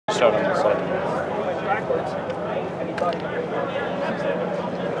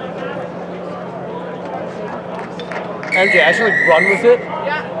MJ, actually run with it.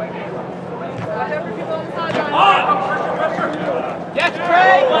 Yeah. Yes,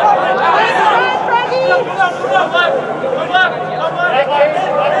 Trey!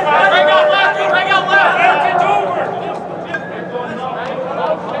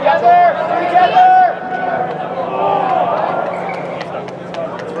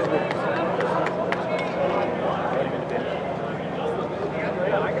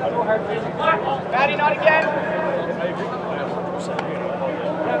 Maddie, not again.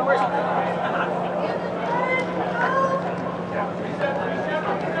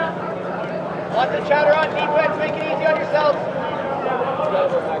 Lots of chatter on defense. Make it easy on yourselves.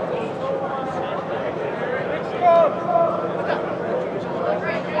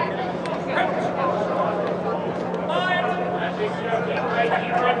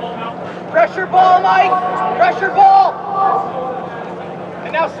 Pressure ball, Mike. Pressure ball.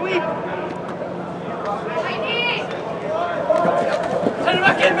 And now sweep. Send it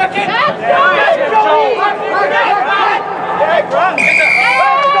back in, back in! Let's go!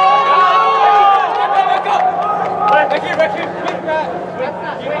 Back here, back here!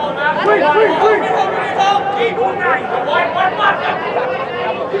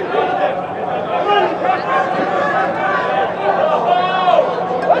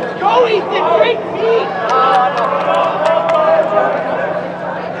 Let's go, Ethan! Great feet!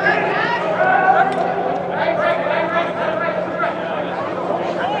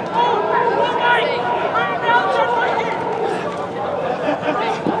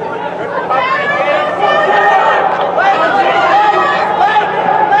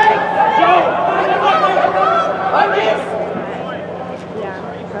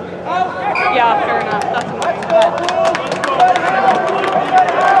 Yeah, fair enough. That's annoying.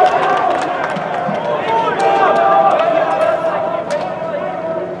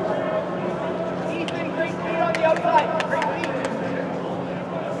 Ethan, great feet on the outside. Great feet.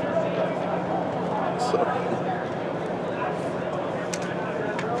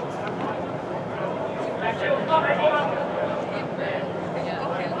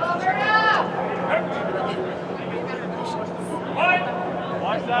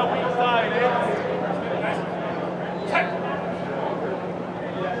 Watch that weak side,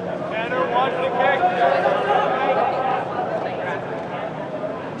 Tanner, watch the kick.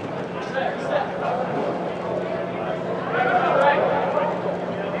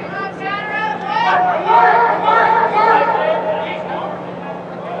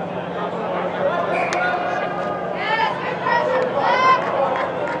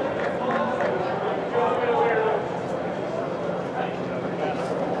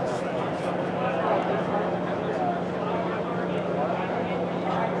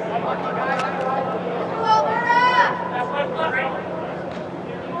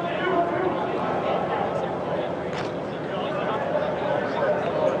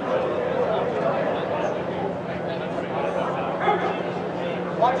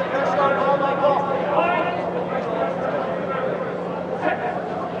 Watch the pressure on ball, Michael.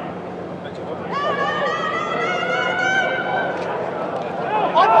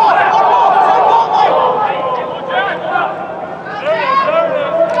 On ball, Mike!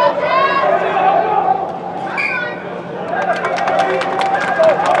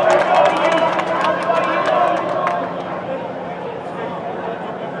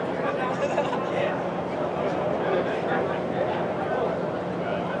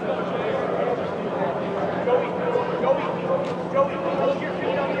 Joey, hold your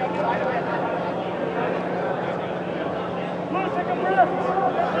feet on the outside of it. Take a breath.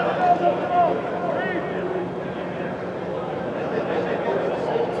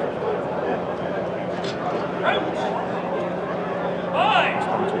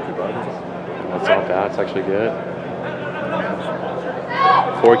 That's not bad. It's actually good.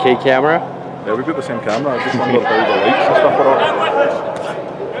 4K camera. Yeah, we've got the same camera. I just wondered how the lights and stuff are on.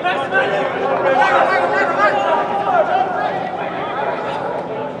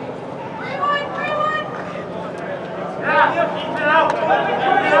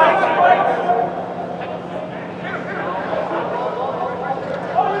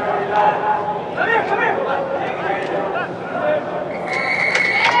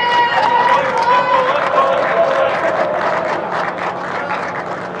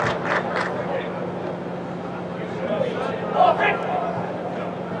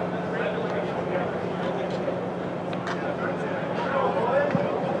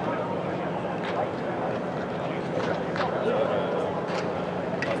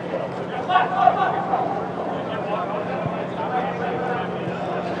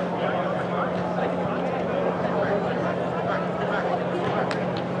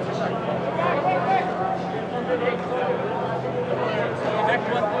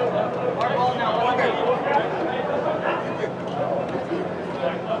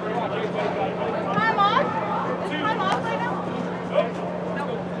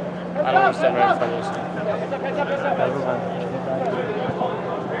 I don't want to stand right in front of you.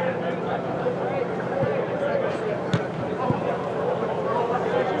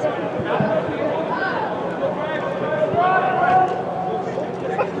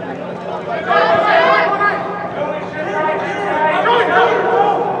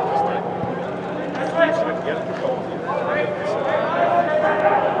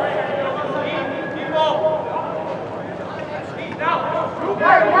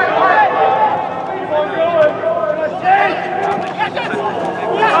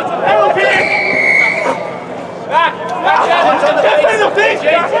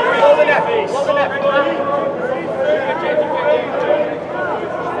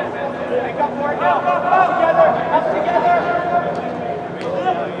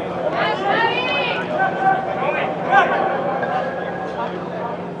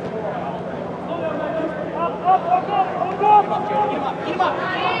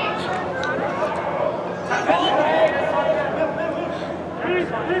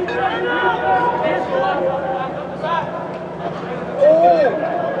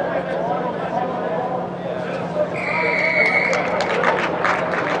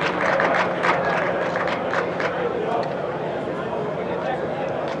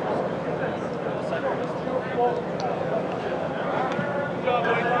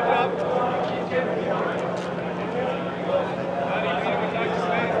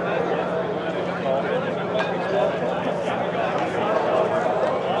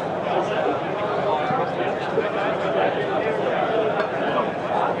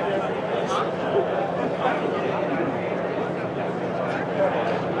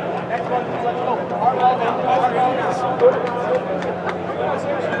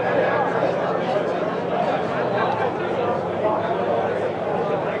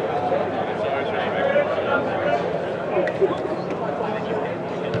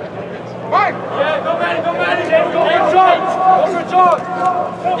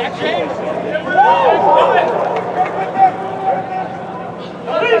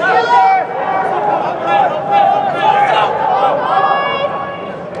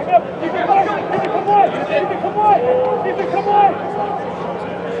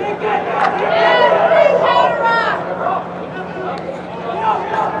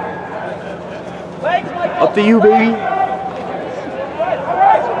 Up to you, baby.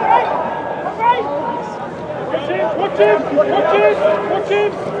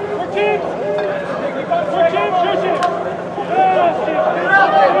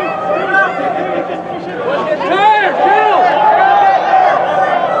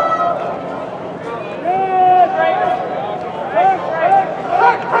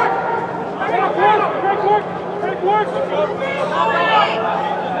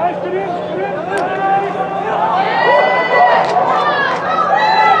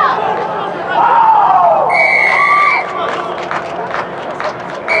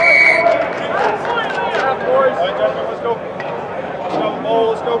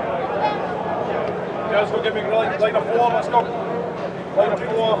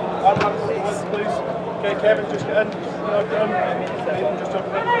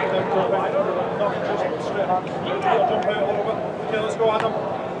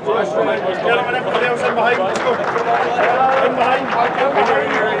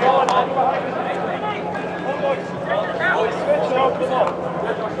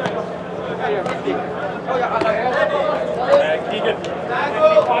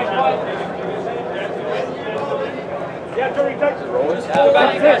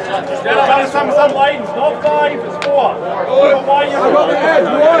 Some lines, not 5, it's 4. I got the head,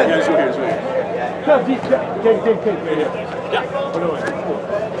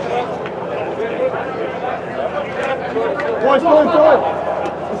 Boys, go.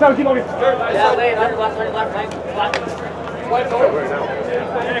 Let's have a keep on it. Yeah, left, right. White forward.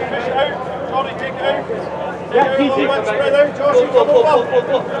 Yeah, push it out. Johnny, take it out. Yeah, keep it. Spread out. Josh, come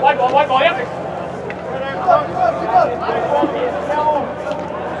over. White ball, yeah.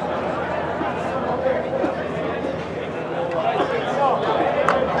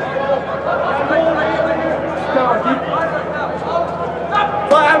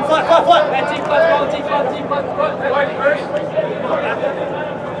 Flat. Deep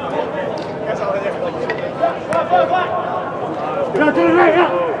flat.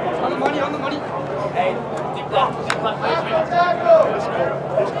 On the money. Hey, deep left.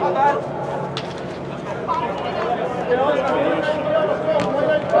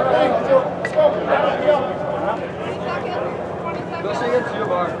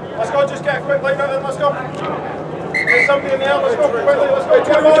 Let's go, just get a quick line out and let's go. There's somebody in the air, let's go quickly, let's go.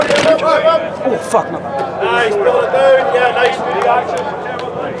 Come on, Oh, fuck, my bad. Nice, pull it down, yeah, nice.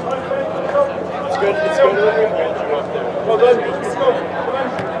 good. It's good. Well done. Let's go.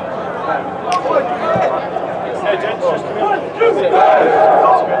 Hey, gents, just come in.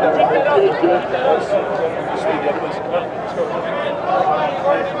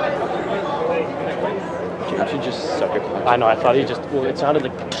 You should just suck it. I know, I thought he just, well, it sounded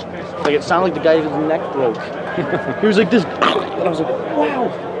like it sounded like the guy whose neck broke. He was like this, and I was like, wow.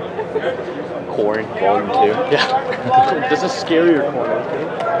 Corn, volume 2. Yeah. This is scarier corn, okay?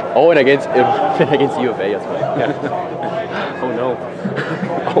 Oh, and against UofA as well. Yeah. Oh no.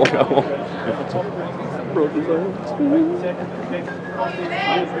 Oh no. Broke his arm.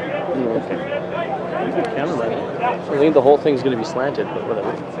 Okay. You could counter that. I think the whole thing's going to be slanted, but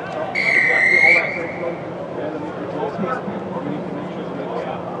whatever.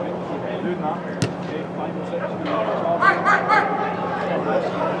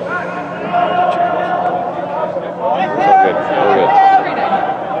 Good.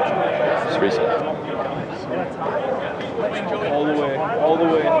 Just reset. All the way. All the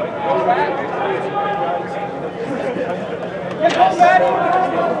way.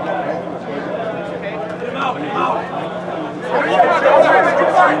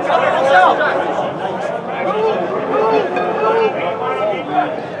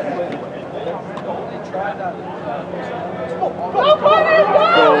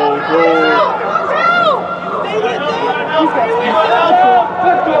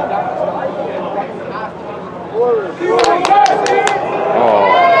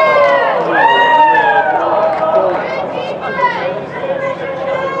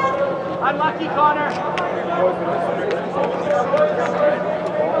 Unlucky, Connor.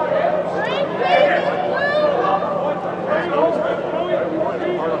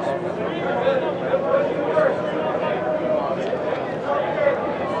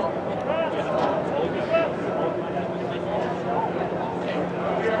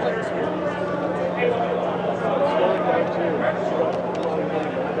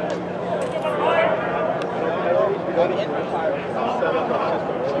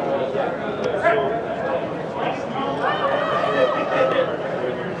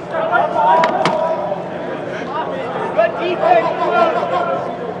 Good defense.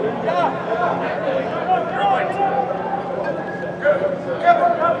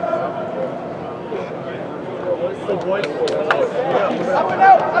 Up and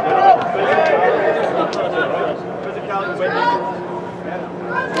out, up and out.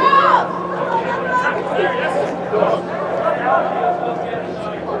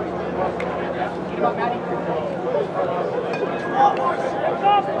 Get him up, Maddie.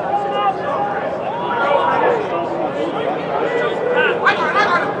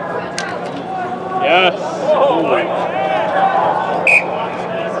 Yes.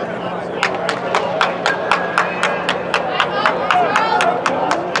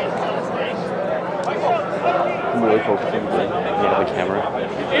 I'm really focusing on the camera.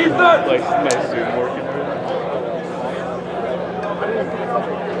 Like my Zoom working.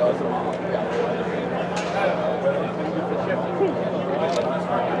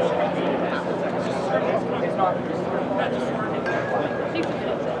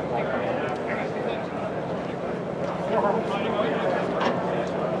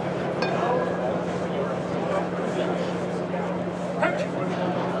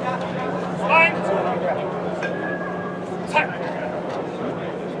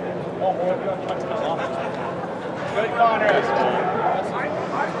 Good, Connor.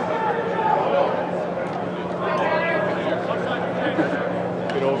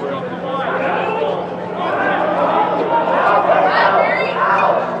 Get over it.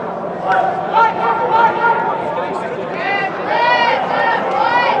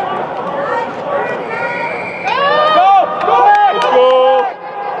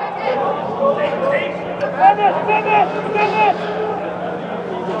 Finish!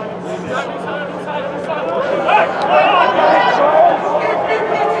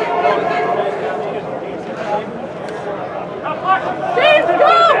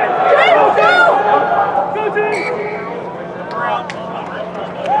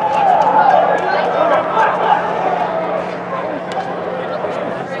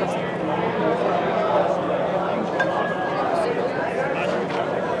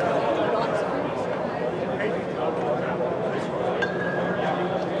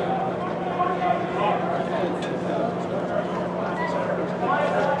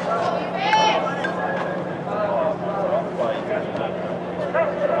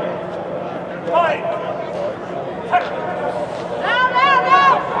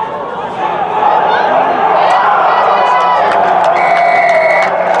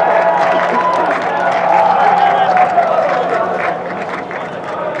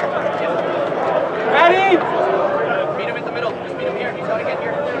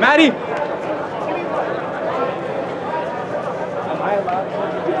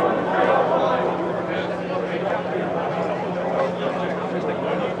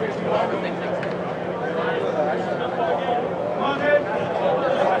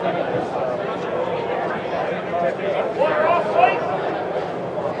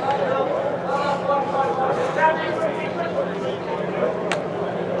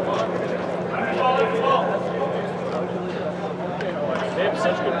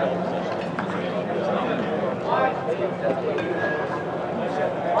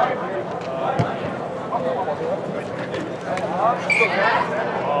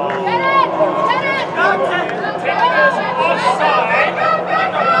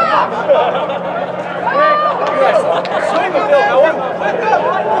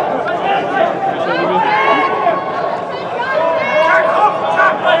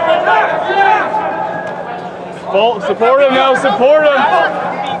 Support him now, support him!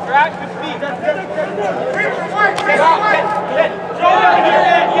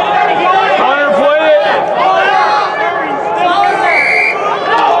 Connor, play it!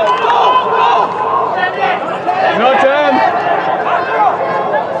 No 10!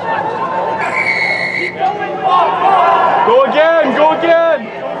 Go again, go again!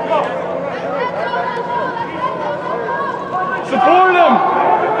 Support him!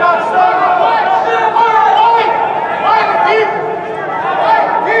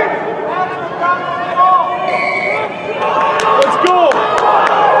 Let's go!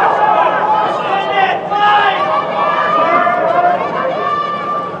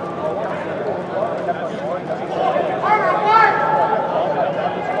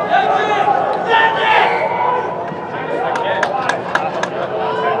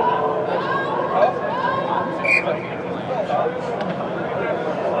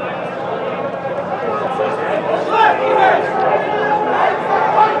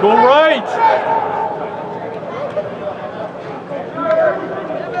 Go right!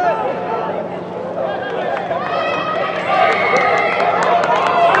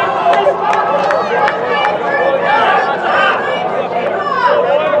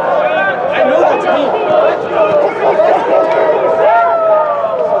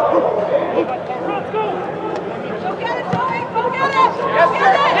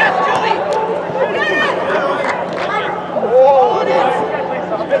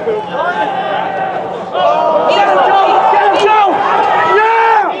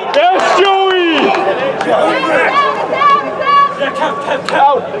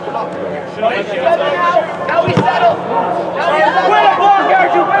 Now we settle.